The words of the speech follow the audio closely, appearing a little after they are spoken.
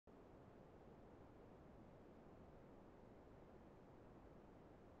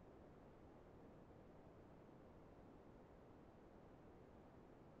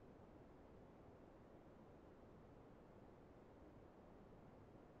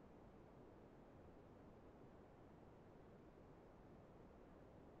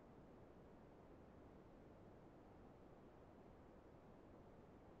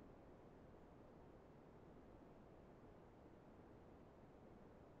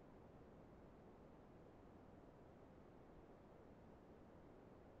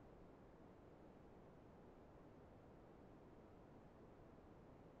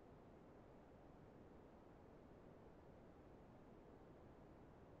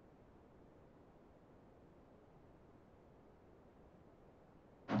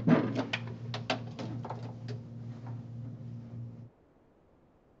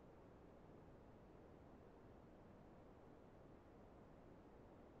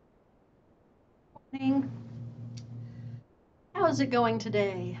Morning. How's it going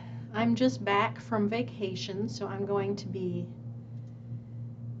today? I'm just back from vacation, so I'm going to be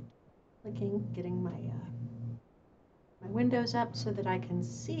getting my windows up so that I can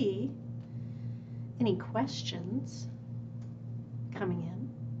see any questions coming in.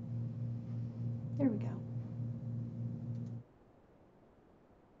 There we go.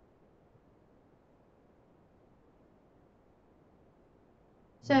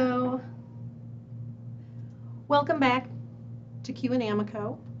 So, welcome back to Q and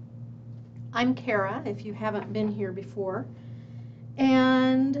Amaco. I'm Kara, if you haven't been here before,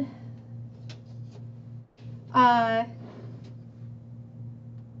 and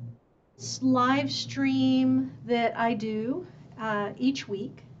this live stream that I do each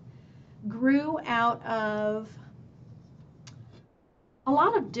week grew out of a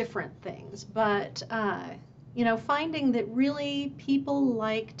lot of different things, but finding that really people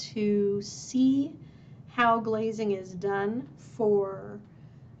like to see how glazing is done for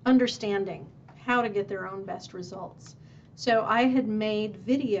understanding how to get their own best results. So I had made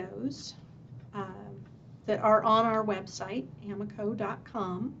videos that are on our website,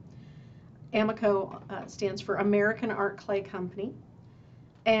 amaco.com. Amaco stands for American Art Clay Company.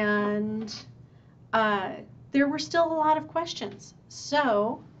 And there were still a lot of questions.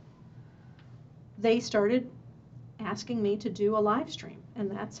 So they started asking me to do a live stream, and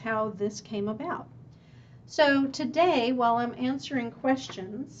that's how this came about. So today, while I'm answering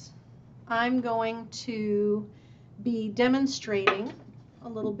questions, I'm going to be demonstrating a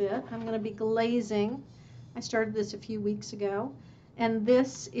little bit. I'm going to be glazing. I started this a few weeks ago, and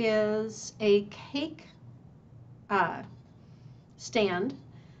this is a cake stand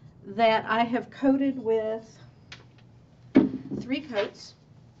that I have coated with 3 coats.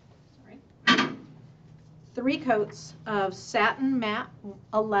 Sorry. 3 coats of satin matte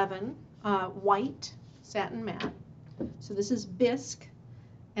 11 white satin matte. So this is bisque,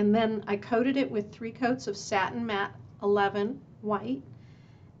 and then I coated it with 3 coats of satin matte 11 white,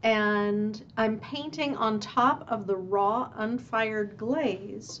 and I'm painting on top of the raw unfired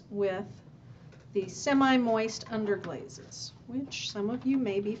glaze with the Smei-Moist Underglazes, which some of you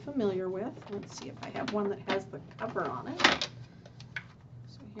may be familiar with. Let's see if I have one that has the cover on it.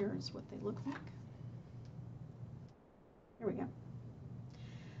 So here's what they look like. Here we go.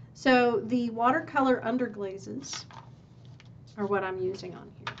 So the watercolor underglazes are what I'm using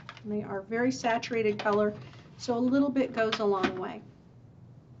on here. And they are very saturated color, so a little bit goes a long way.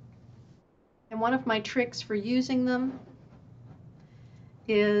 And one of my tricks for using them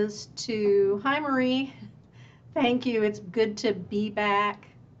is to, hi Marie, thank you, it's good to be back.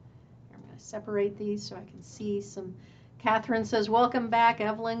 I'm going to separate these so I can see some. Catherine says, welcome back,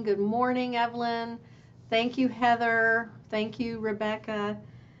 Evelyn. Good morning, Evelyn. Thank you, Heather. Thank you, Rebecca.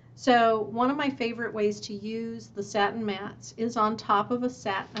 So one of my favorite ways to use the satin mattes is on top of a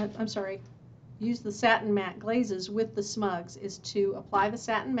use the satin matte glazes with the smugs, is to apply the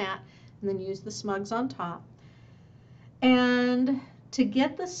satin matte and then use the smugs on top. And to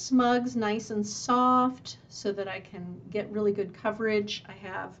get the smugs nice and soft so that I can get really good coverage, I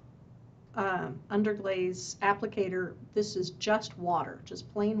have underglaze applicator. This is just water,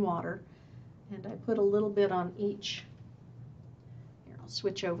 just plain water, and I put a little bit on each. Here, I'll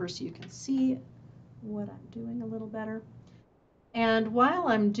switch over so you can see what I'm doing a little better. And while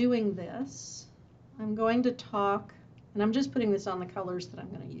I'm doing this, I'm going to talk, and I'm just putting this on the colors that I'm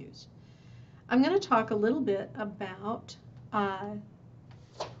going to use. I'm going to talk a little bit about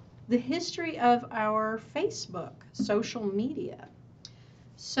the history of our Facebook social media.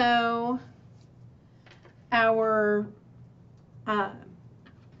 So our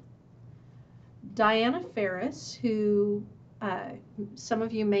Diana Ferris, who some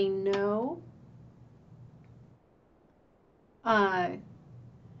of you may know,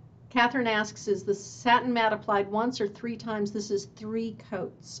 Catherine asks, is the satin matte applied once or 3 times? This is 3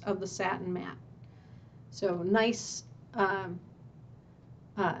 coats of the satin matte. So nice, a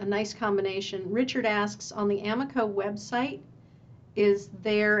nice combination. Richard asks, on the Amaco website, is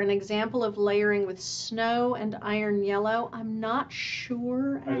there an example of layering with snow and iron yellow? I'm not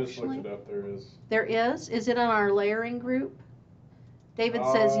sure, actually. I just looked it up. There is. There is? Is it on our layering group? David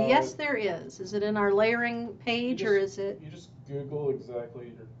says, yes, there is. Is it in our layering page, or is it? You just Google exactly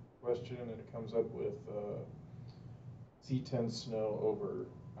your question, and it comes up with C10 snow over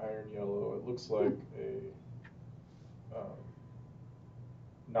iron yellow. It looks like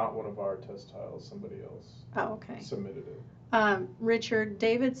not one of our test tiles. Somebody else submitted it. Richard,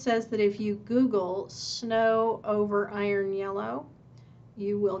 David says that if you Google snow over iron yellow,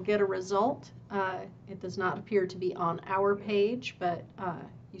 you will get a result. It does not appear to be on our page, but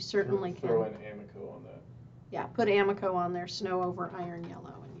You certainly can. Throw in Amaco on that. Yeah, put Amaco on there, snow over iron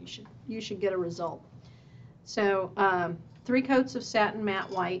yellow, and you should get a result. So 3 coats of satin matte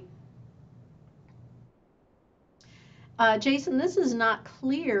white. Jason, this is not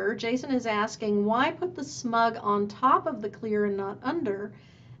clear. Jason is asking, why put the smug on top of the clear and not under?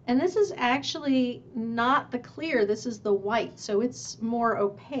 And this is actually not the clear, this is the white, so it's more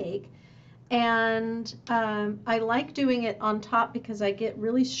opaque. And I like doing it on top because I get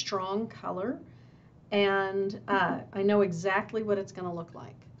really strong color, and I know exactly what it's going to look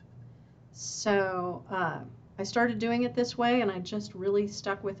like. So I started doing it this way, and I just really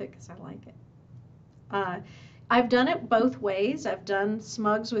stuck with it because I like it. I've done it both ways. I've done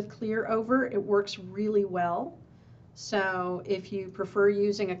smugs with clear over. It works really well. So if you prefer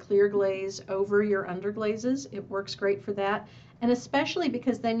using a clear glaze over your underglazes, it works great for that. And especially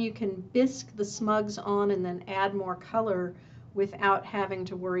because then you can bisque the smugs on and then add more color without having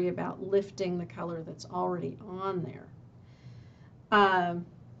to worry about lifting the color that's already on there.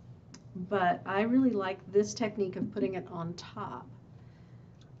 But I really like this technique of putting it on top.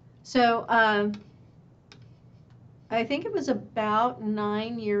 So I think it was about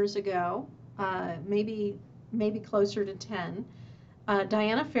 9 years ago, maybe closer to 10.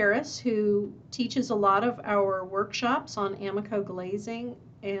 Diana Ferris, who teaches a lot of our workshops on Amaco glazing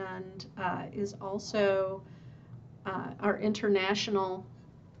and is also our international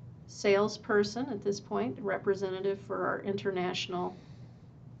salesperson at this point, representative for our international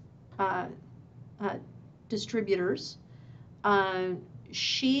distributors.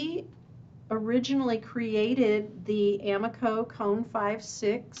 She originally created the Amaco Cone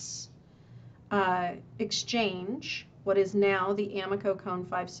 5/6 exchange, what is now the Amaco Cone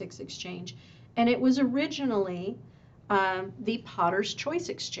 5/6 exchange, and it was originally the Potter's Choice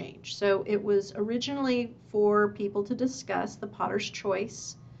exchange. So it was originally for people to discuss the Potter's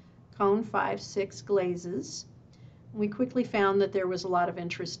Choice Cone 5/6 glazes. We quickly found that there was a lot of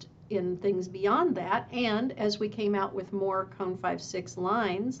interest in things beyond that, and as we came out with more Cone 5/6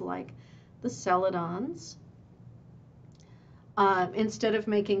 lines like the Celadons, instead of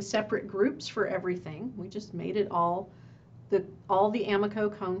making separate groups for everything, we just made it all the Amaco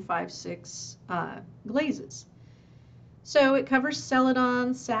Cone 5/6 glazes. So it covers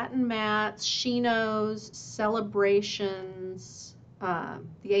Celadons, satin mattes, chinos, celebrations,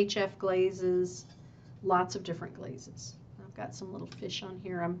 the HF glazes, lots of different glazes. I've got some little fish on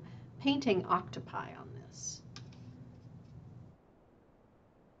here. I'm painting octopi on this.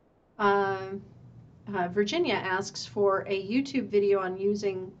 Virginia asks for a YouTube video on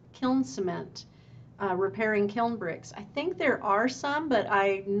using kiln cement, repairing kiln bricks. I think there are some, but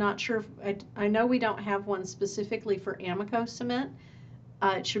I'm not sure. I know we don't have one specifically for Amaco cement.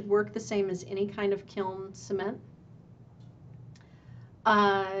 It should work the same as any kind of kiln cement.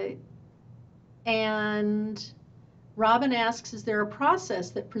 And Robin asks, is there a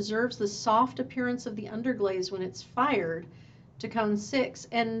process that preserves the soft appearance of the underglaze when it's fired to cone 6?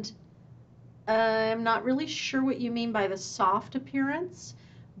 And I'm not really sure what you mean by the soft appearance,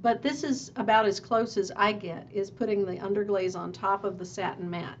 but this is about as close as I get, is putting the underglaze on top of the satin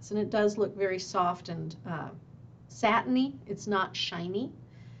mattes. And it does look very soft and satiny. It's not shiny.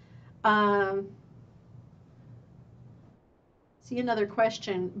 See another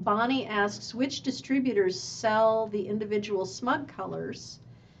question. Bonnie asks, which distributors sell the individual smug colors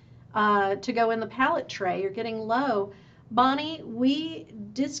to go in the palette tray? You're getting low. Bonnie, we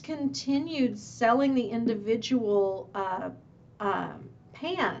discontinued selling the individual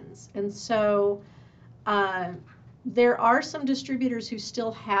pans, and so there are some distributors who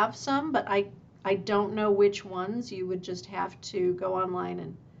still have some, but I don't know which ones. You would just have to go online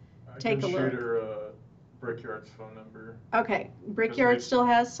and take a look. I can shoot her Brickyard's phone number. Okay, Brickyard still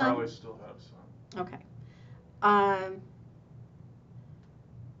has some? Probably still have some. Okay.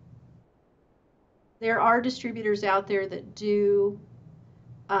 There are distributors out there that do,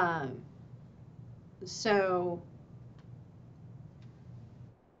 but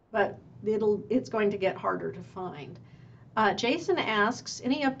it's going to get harder to find. Jason asks,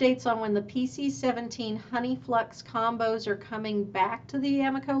 any updates on when the PC17 Honey Flux combos are coming back to the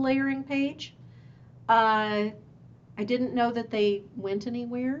Amaco layering page? I didn't know that they went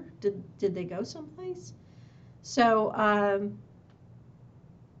anywhere. Did they go someplace? So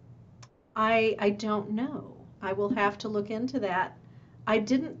I don't know. I will have to look into that. I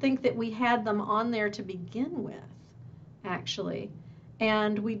didn't think that we had them on there to begin with, actually.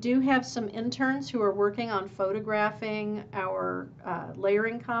 And we do have some interns who are working on photographing our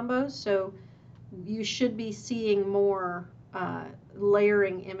layering combos, so you should be seeing more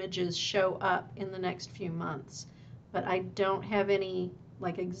layering images show up in the next few months. But I don't have any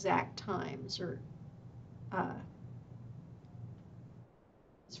like exact times, or as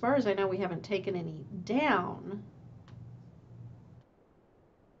far as I know, we haven't taken any down.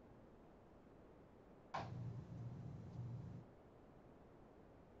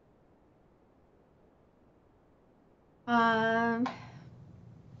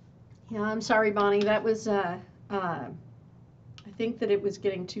 Yeah, I'm sorry, Bonnie. That was, I think that it was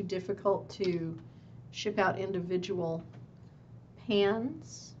getting too difficult to ship out individual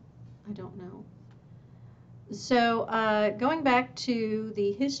pans. I don't know. So going back to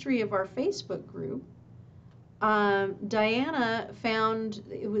the history of our Facebook group, Diana found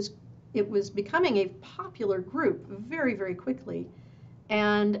it was becoming a popular group very, very quickly,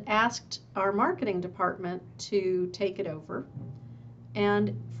 and asked our marketing department to take it over.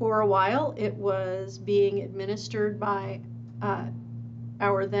 And for a while, it was being administered by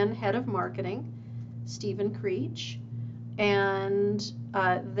our then head of marketing, Stephen Creech, and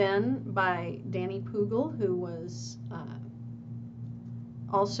then by Danny Pugel, who was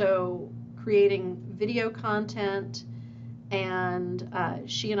also creating video content, and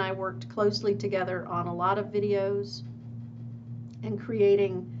she and I worked closely together on a lot of videos and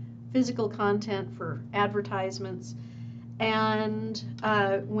creating physical content for advertisements. And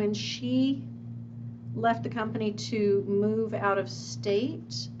when she left the company to move out of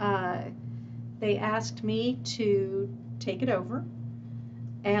state, they asked me to take it over,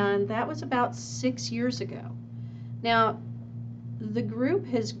 and that was about 6 years ago. Now, the group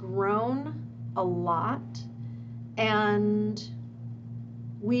has grown a lot, and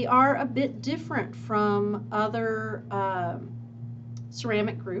we are a bit different from other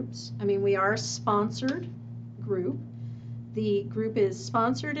ceramic groups. I mean, we are a sponsored group. The group is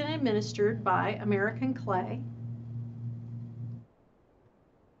sponsored and administered by American Clay.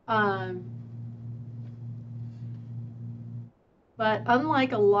 But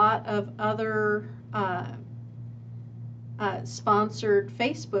unlike a lot of other sponsored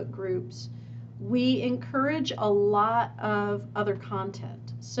Facebook groups, we encourage a lot of other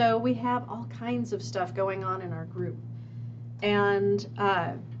content. So we have all kinds of stuff going on in our group. And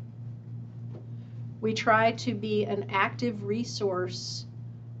we try to be an active resource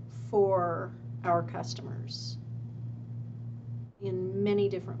for our customers in many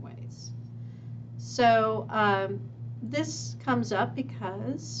different ways. So this comes up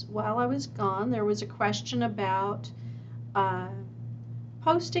because while I was gone, there was a question about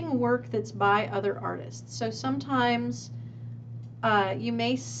posting work that's by other artists. So sometimes you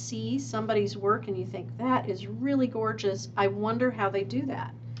may see somebody's work and you think, that is really gorgeous. I wonder how they do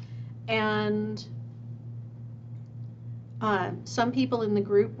that. And some people in the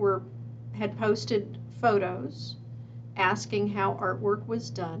group had posted photos asking how artwork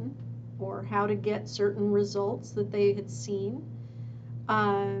was done or how to get certain results that they had seen.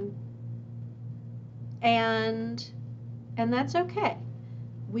 And that's okay.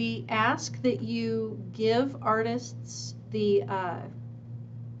 We ask that you give artists you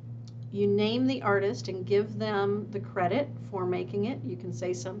name the artist and give them the credit for making it. You can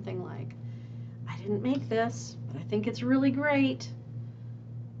say something like, I didn't make this, but I think it's really great.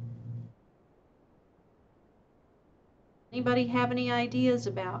 Anybody have any ideas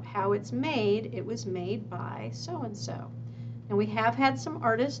about how it's made? It was made by so-and-so. And we have had some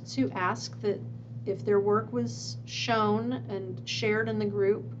artists who ask that if their work was shown and shared in the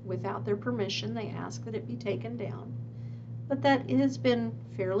group without their permission, they ask that it be taken down. But that has been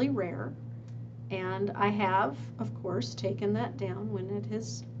fairly rare. And I have, of course, taken that down when it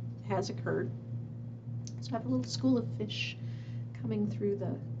has occurred. So I have a little school of fish coming through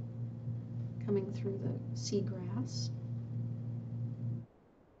the seagrass.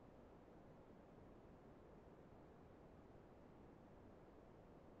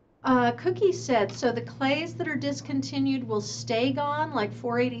 Cookie said, so the clays that are discontinued will stay gone, like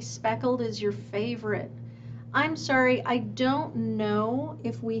 480 speckled is your favorite. I'm sorry, I don't know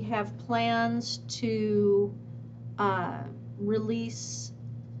if we have plans to release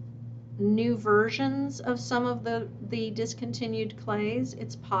new versions of some of the discontinued clays.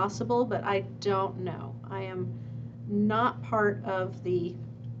 It's possible, but I don't know. I am not part of the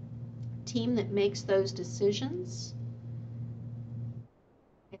team that makes those decisions.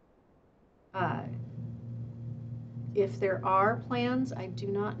 If there are plans, I do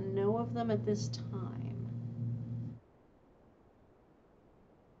not know of them at this time.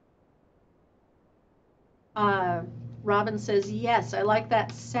 Robin says, yes, I like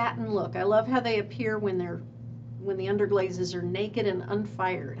that satin look. I love how they appear when the underglazes are naked and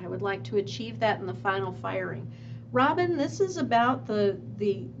unfired. I would like to achieve that in the final firing. Robin, this is about the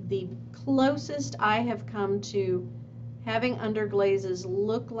closest I have come to having underglazes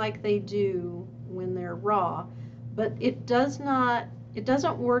look like they do when they're raw, but it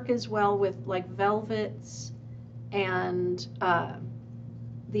doesn't work as well with like velvets and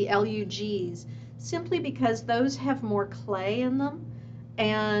the LUGs, simply because those have more clay in them,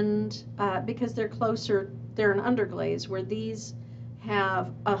 and because they're closer, they're an underglaze, where these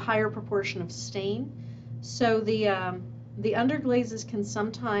have a higher proportion of stain. So the underglazes can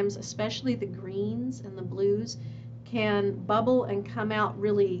sometimes, especially the greens and the blues, can bubble and come out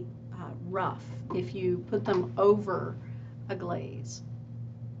really rough if you put them over a glaze.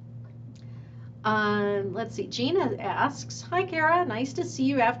 Let's see, Gina asks, hi Kara, nice to see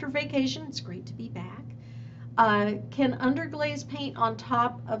you after vacation. It's great to be back. Can underglaze paint on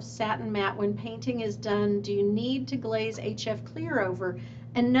top of satin matte when painting is done? Do you need to glaze HF clear over?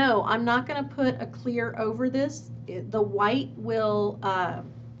 And no, I'm not going to put a clear over this. The white will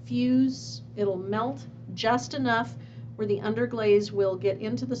fuse, it'll melt just enough where the underglaze will get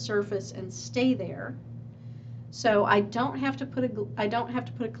into the surface and stay there. So I don't have to put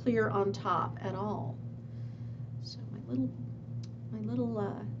a clear on top at all. So my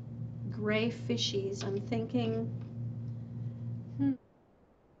little gray fishies, I'm thinking,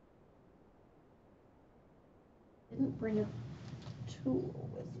 didn't bring a tool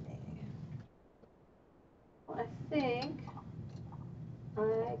with me. Well, I think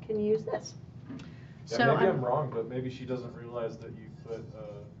I can use this. Yeah, so maybe I'm wrong, but maybe she doesn't realize that you put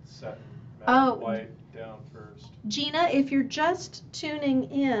satin matte white down first. Gina, if you're just tuning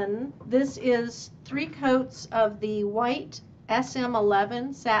in, this is 3 coats of the white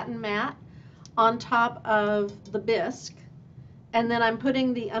SM11 satin matte on top of the bisque, and then I'm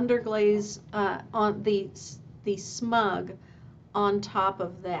putting the underglaze on the smug on top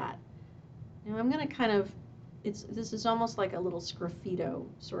of that. Now I'm going to kind of, this is almost like a little sgraffito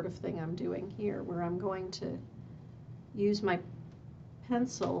sort of thing I'm doing here, where I'm going to use my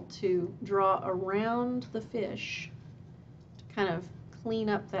pencil to draw around the fish to kind of clean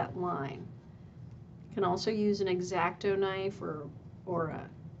up that line. You can also use an X-Acto knife or a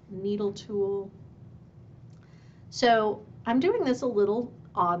needle tool. So I'm doing this a little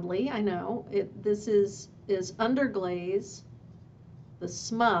oddly, I know. This is Underglaze, the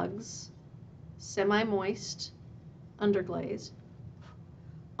SMUGs, Smei-Moist underglaze,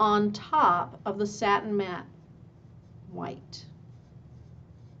 on top of the satin matte white.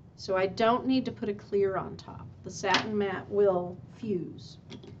 So I don't need to put a clear on top. The satin matte will fuse.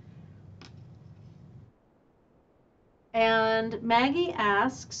 And Maggie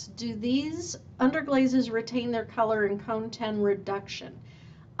asks, do these underglazes retain their color in cone 10 reduction?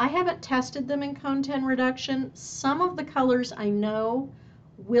 I haven't tested them in cone 10 reduction. Some of the colors I know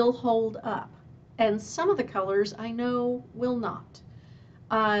will hold up, and some of the colors I know will not.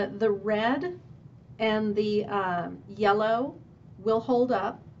 The red and the yellow will hold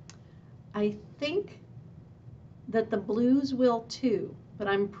up. I think that the blues will too, but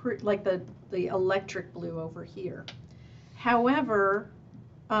I'm like the electric blue over here. However,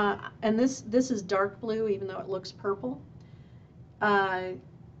 and this is dark blue, even though it looks purple. And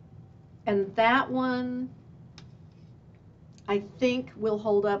that one, I think, will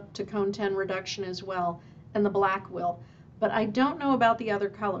hold up to cone 10 reduction as well, and the black will. But I don't know about the other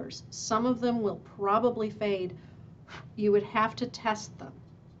colors. Some of them will probably fade. You would have to test them.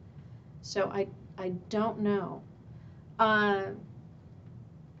 So I don't know. So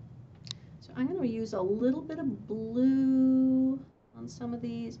I'm going to use a little bit of blue on some of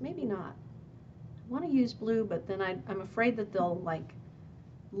these. Maybe not. I want to use blue, but then I'm afraid that they'll like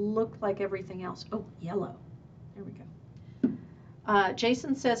look like everything else. Oh, yellow. There we go.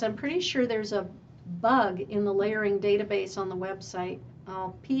 Jason says, I'm pretty sure there's a bug in the layering database on the website.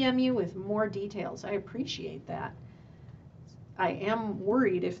 I'll PM you with more details. I appreciate that. I am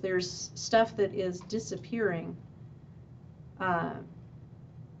worried if there's stuff that is disappearing.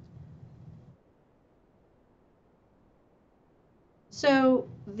 So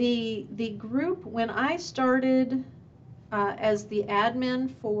the group, when I started as the admin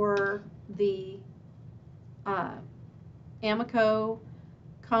for the Amaco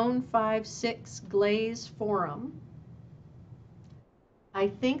Cone 5-6 Glaze Forum, I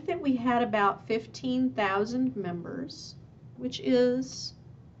think that we had about 15,000 members, which is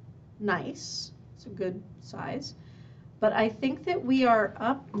nice. It's a good size. But I think that we are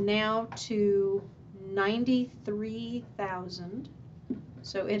up now to 93,000.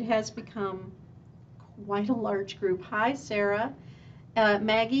 So it has become quite a large group. Hi, Sarah.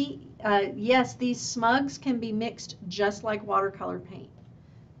 Maggie, yes, these SMUGs can be mixed just like watercolor paint.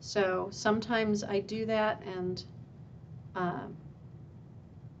 So sometimes I do that and,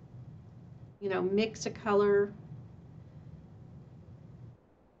 you know, mix a color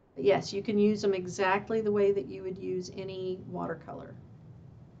But yes, you can use them exactly the way that you would use any watercolor.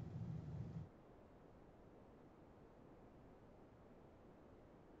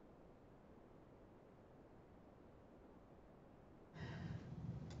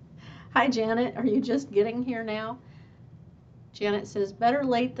 Hi, Janet. Are you just getting here now? Janet says, better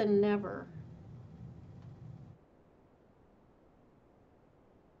late than never.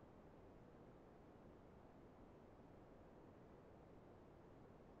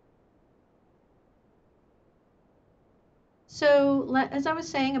 So, as I was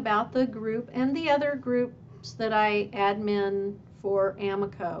saying about the group and the other groups that I admin for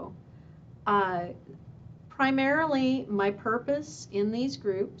Amaco, primarily my purpose in these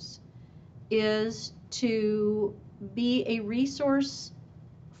groups is to be a resource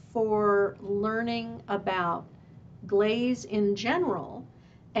for learning about glaze in general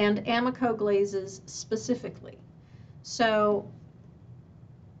and Amaco glazes specifically. So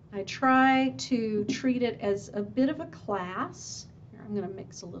I try to treat it as a bit of a class. Here, I'm going to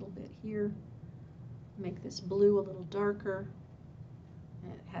mix a little bit here, make this blue a little darker.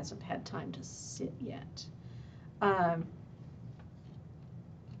 It hasn't had time to sit yet.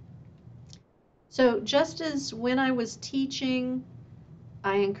 So just as when I was teaching,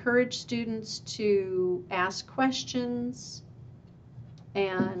 I encourage students to ask questions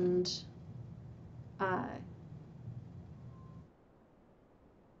and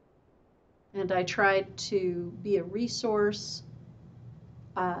I tried to be a resource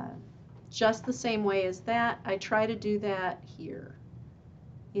just the same way as that. I try to do that here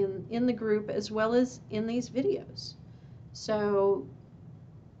in the group as well as in these videos. So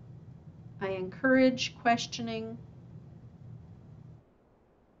I encourage questioning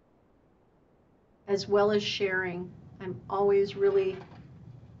as well as sharing. I'm always really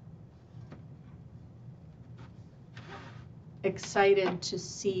excited to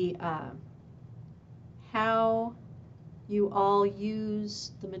see how you all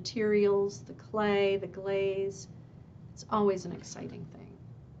use the materials, the clay, the glaze. It's always an exciting thing.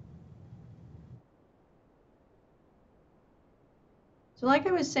 So like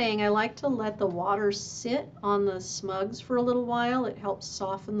I was saying, I like to let the water sit on the smugs for a little while. It helps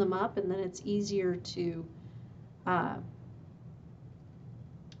soften them up, and then it's easier to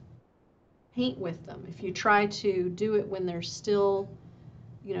paint with them. If you try to do it when they're still,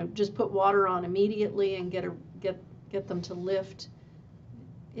 you know, just put water on immediately and get them to lift,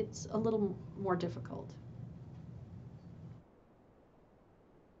 it's a little more difficult.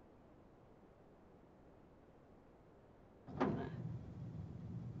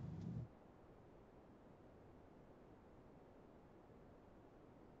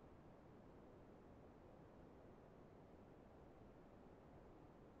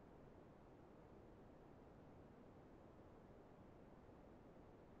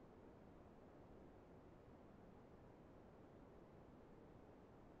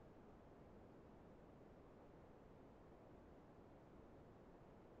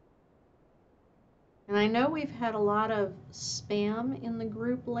 And I know we've had a lot of spam in the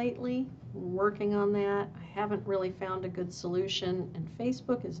group lately. We're working on that. I haven't really found a good solution, and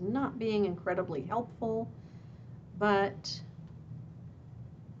Facebook is not being incredibly helpful, but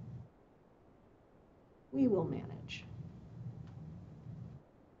we will manage.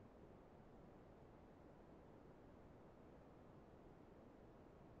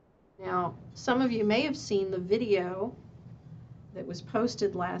 Now, some of you may have seen the video that was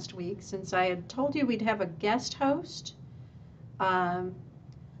posted last week, since I had told you we'd have a guest host. And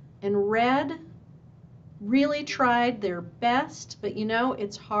Red really tried their best, but you know,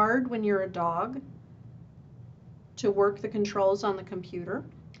 it's hard when you're a dog to work the controls on the computer.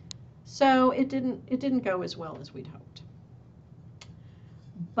 So it didn't go as well as we'd hoped.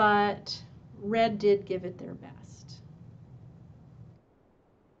 But Red did give it their best.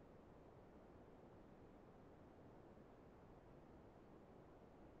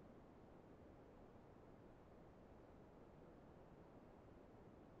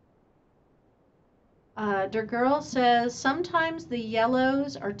 Der Girl says, sometimes the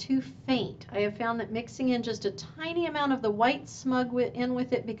yellows are too faint. I have found that mixing in just a tiny amount of the white smug in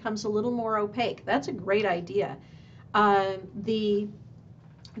with it becomes a little more opaque. That's a great idea. The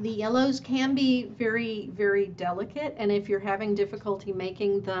yellows can be very, very delicate, and if you're having difficulty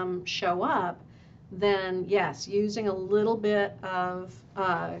making them show up, then yes, using a little bit of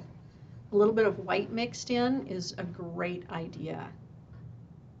white mixed in is a great idea.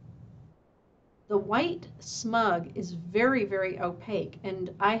 The white smug is very, very opaque, and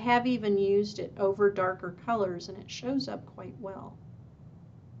I have even used it over darker colors, and it shows up quite well.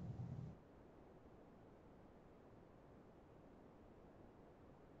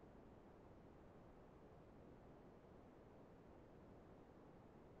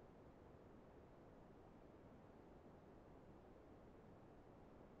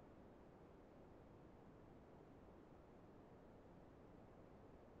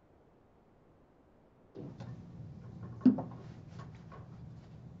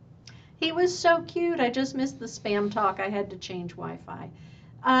 He was so cute. I just missed the spam talk. I had to change Wi-Fi.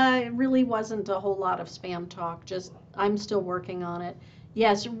 It really wasn't a whole lot of spam talk. Just I'm still working on it.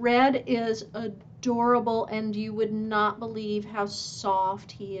 Yes, Red is adorable, and you would not believe how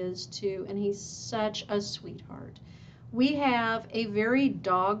soft he is too. And he's such a sweetheart. We have a very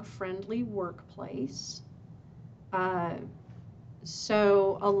dog-friendly workplace.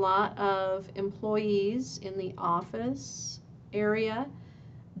 So a lot of employees in the office area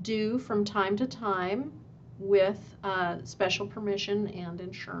do from time to time with special permission and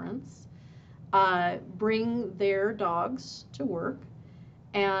insurance bring their dogs to work,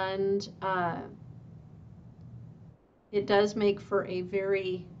 and it does make for a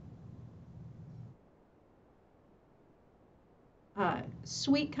very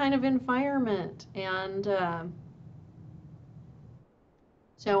sweet kind of environment. And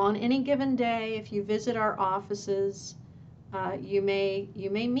so on any given day, if you visit our offices, you may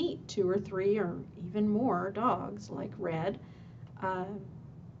meet 2 or 3 or even more dogs like Red.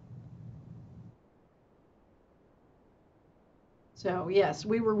 So yes,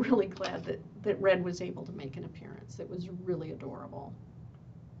 we were really glad that Red was able to make an appearance. It was really adorable.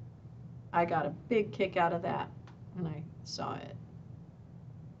 I got a big kick out of that when I saw it.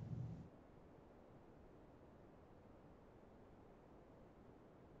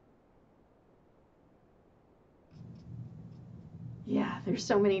 Yeah, there's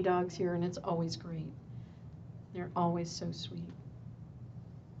so many dogs here, and it's always great. They're always so sweet.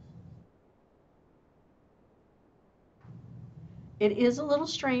 It is a little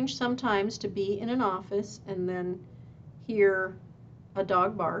strange sometimes to be in an office and then hear a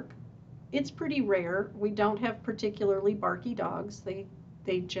dog bark. It's pretty rare. We don't have particularly barky dogs.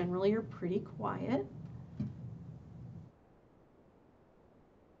 They generally are pretty quiet.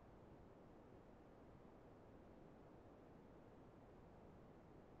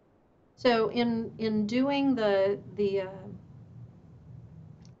 So in doing the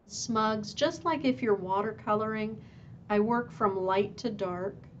SMUGs, just like if you're watercoloring, I work from light to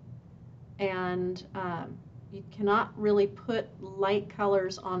dark, and you cannot really put light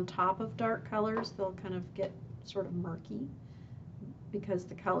colors on top of dark colors. They'll kind of get sort of murky because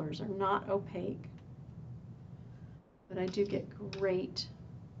the colors are not opaque. But I do get great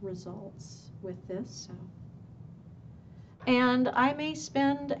results with this. So. And I may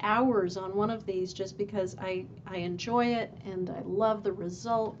spend hours on one of these just because I enjoy it and I love the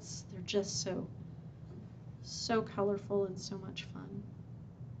results. They're just so colorful and so much fun.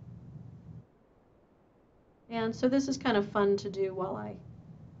 And so this is kind of fun to do while I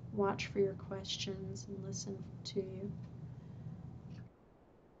watch for your questions and listen to you.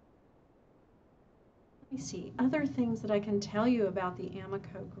 Let me see, other things that I can tell you about the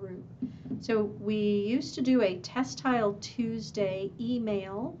Amaco group. So we used to do a Testile Tuesday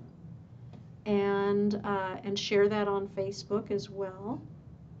email and share that on Facebook as well.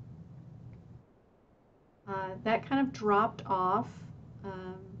 That kind of dropped off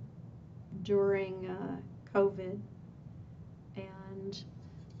during COVID, and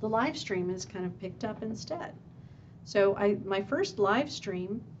the live stream has kind of picked up instead. So my first live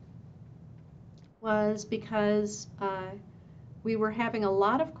stream was because we were having a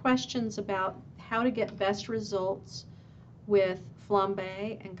lot of questions about how to get best results with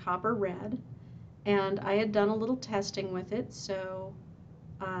flambe and copper red, and I had done a little testing with it. So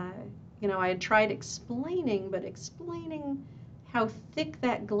you know, I had tried explaining, but explaining how thick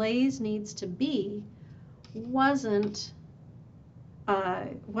that glaze needs to be wasn't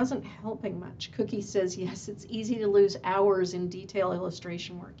helping much. Cookie says, yes, it's easy to lose hours in detail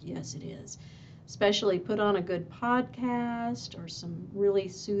illustration work. Yes, it is. Especially put on a good podcast or some really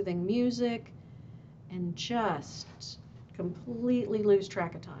soothing music and just completely lose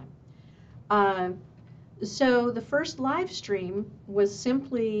track of time. So the first live stream was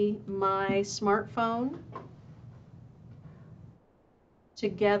simply my smartphone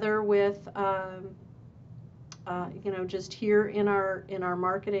together with you know, just here in our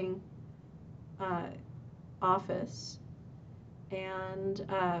marketing office, and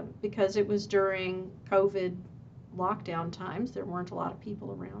because it was during COVID lockdown times, there weren't a lot of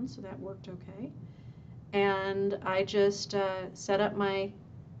people around, so that worked okay. And I just set up my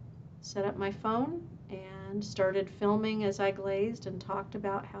phone and started filming as I glazed and talked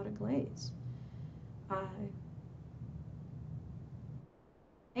about how to glaze.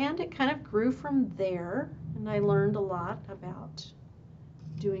 And it kind of grew from there, and I learned a lot about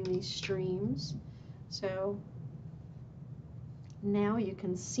doing these streams. So now you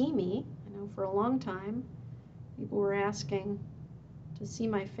can see me. I know for a long time people were asking to see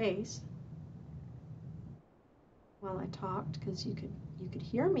my face while I talked because you could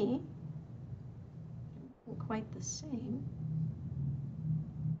hear me, quite the same.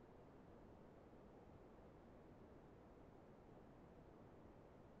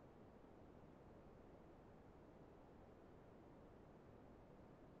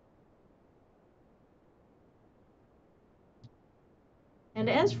 And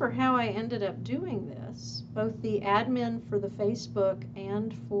as for how I ended up doing this, both the admin for the Facebook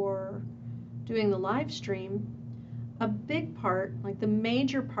and for doing the live stream, a big part, like the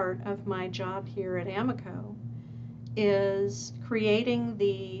major part of my job here at Amaco is creating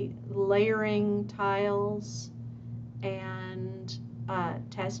the layering tiles and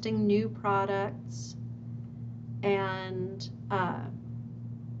testing new products and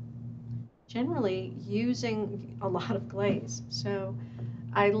generally using a lot of glaze. So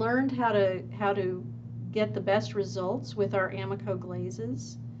I learned how to get the best results with our Amaco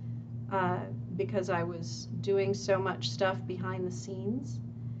glazes because I was doing so much stuff behind the scenes,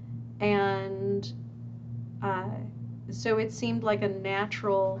 and so it seemed like a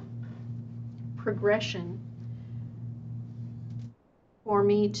natural progression for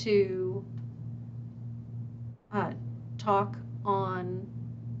me to talk online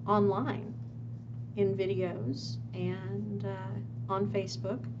in videos and on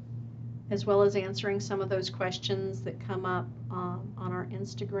Facebook, as well as answering some of those questions that come up on our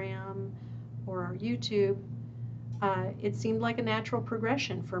Instagram or our YouTube. It seemed like a natural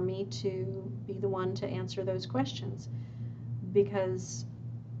progression for me to be the one to answer those questions, because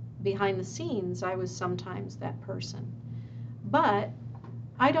behind the scenes I was sometimes that person. But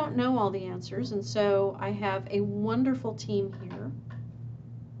I don't know all the answers, and so I have a wonderful team here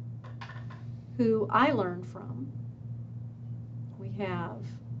who I learn from. We have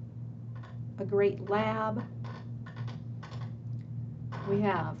a great lab. We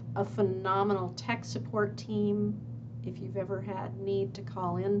have a phenomenal tech support team. If you've ever had need to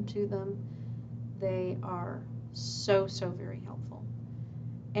call into them, they are so very helpful.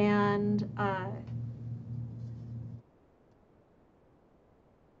 And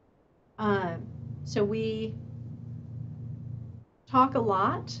so we talk a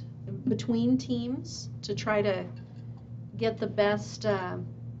lot between teams to try to get the best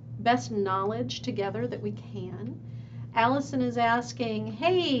knowledge together that we can. Allison is asking,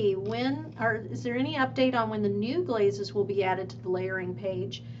 hey, is there any update on when the new glazes will be added to the layering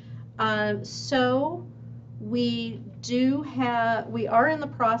page? So we are in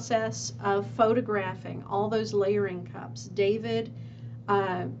the process of photographing all those layering cups. David,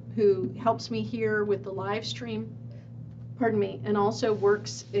 who helps me here with the live stream, and also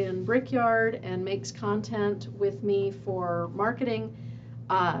works in Brickyard and makes content with me for marketing.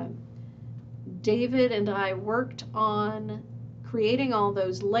 David and I worked on creating all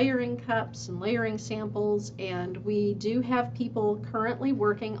those layering cups and layering samples, and we do have people currently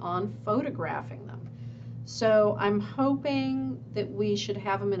working on photographing them. So I'm hoping that we should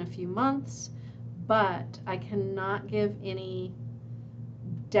have them in a few months, but I cannot give any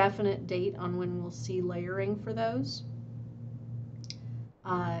definite date on when we'll see layering for those.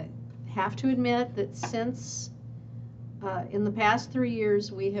 I have to admit that since in the past 3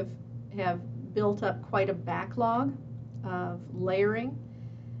 years we have built up quite a backlog of layering,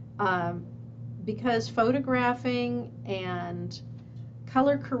 because photographing and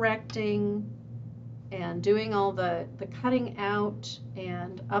color correcting and doing all the cutting out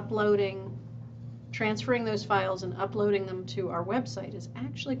and uploading, transferring those files and uploading them to our website is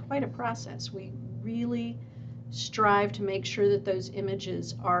actually quite a process. We really strive to make sure that those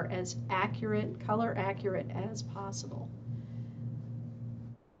images are as accurate, color accurate as possible.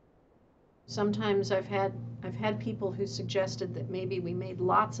 Sometimes I've had people who suggested that maybe we made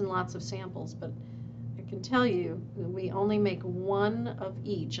lots and lots of samples, but I can tell you we only make one of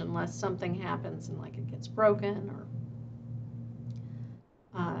each unless something happens and like it gets broken,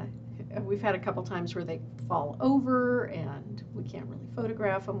 or we've had a couple times where they fall over and we can't really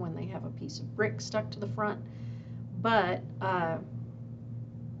photograph them when they have a piece of brick stuck to the front. But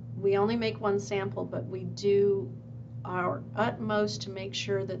we only make one sample, but we do our utmost to make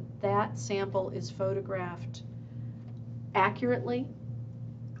sure that that sample is photographed accurately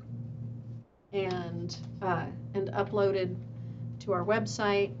and uploaded to our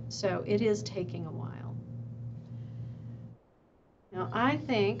website. So it is taking a while. Now I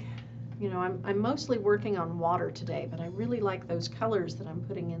think, I'm mostly working on water today, but I really like those colors that I'm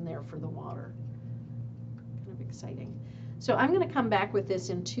putting in there for the water. Kind of exciting. So I'm going to come back with this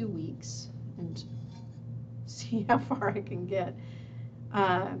in 2 weeks and see how far I can get.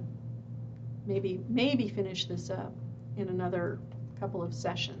 Maybe finish this up in another couple of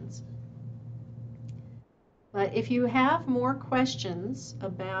sessions. But if you have more questions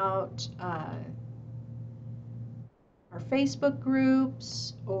about our Facebook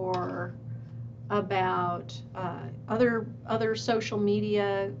groups or about other social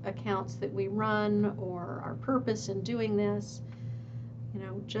media accounts that we run or our purpose in doing this,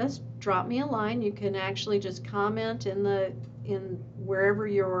 just drop me a line. You can actually just comment in wherever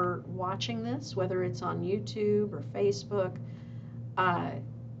you're watching this, whether it's on YouTube or Facebook,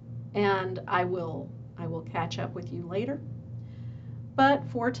 and I will catch up with you later. But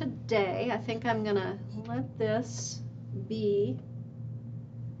for today, I think I'm gonna let this be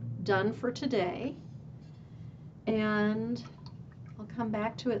done for today, and I'll come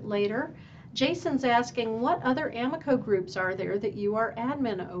back to it later. Jason's asking, what other Amaco groups are there that you are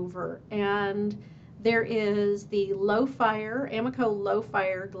admin over? And there is the Amaco Low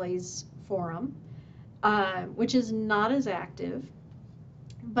Fire Glaze Forum, which is not as active,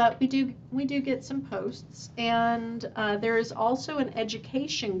 but we do get some posts. And there is also an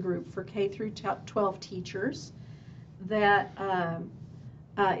education group for K through 12 teachers that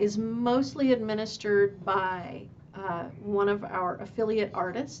is mostly administered by one of our affiliate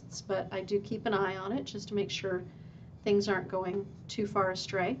artists, but I do keep an eye on it just to make sure things aren't going too far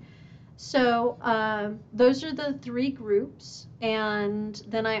astray. So those are the 3 groups, and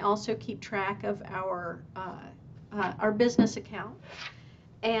then I also keep track of our business account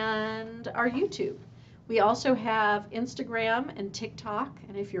and our YouTube. We also have Instagram and TikTok,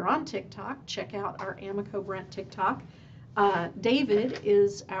 and if you're on TikTok, check out our Amaco Brent TikTok. David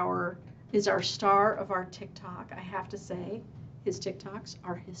is our star of our TikTok. I have to say, his TikToks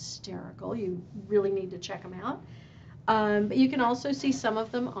are hysterical. You really need to check them out. But you can also see some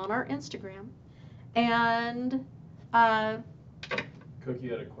of them on our Instagram. And Cookie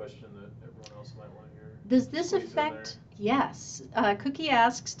had a question that everyone else might want to hear. Does this affect? Yes. Cookie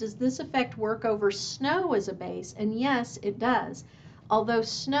asks, does this affect work over snow as a base? And yes, it does. Although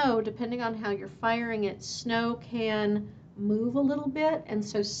snow, depending on how you're firing it, snow can move a little bit, and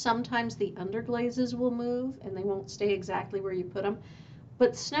so sometimes the underglazes will move and they won't stay exactly where you put them.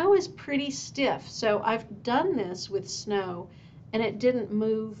 But snow is pretty stiff, so I've done this with snow and it didn't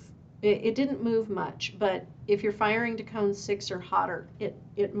move. It didn't move much, but if you're firing to cone 6 or hotter,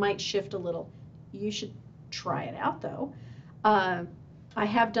 it might shift a little. You should try it out though. I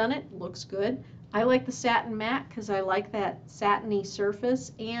have done it, looks good. I like the satin matte because I like that satiny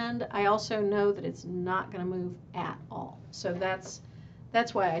surface, and I also know that it's not going to move at all. So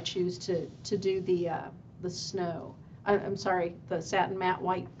that's why I choose to do the snow. I'm sorry, the satin matte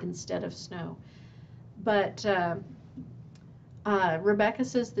white instead of snow. But Rebecca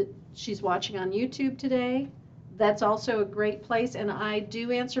says that she's watching on YouTube today. That's also a great place, and I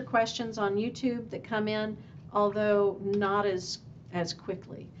do answer questions on YouTube that come in, although not as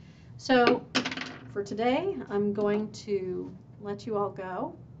quickly. So for today, I'm going to let you all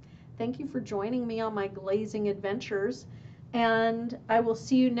go. Thank you for joining me on my glazing adventures, and I will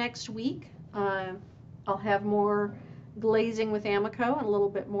see you next week. I'll have more glazing with Amaco and a little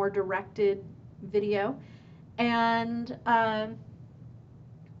bit more directed video, and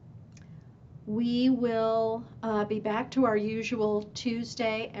we will be back to our usual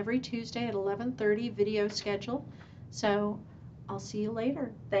every Tuesday at 11:30 video schedule. So I'll see you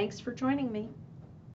later. Thanks for joining me.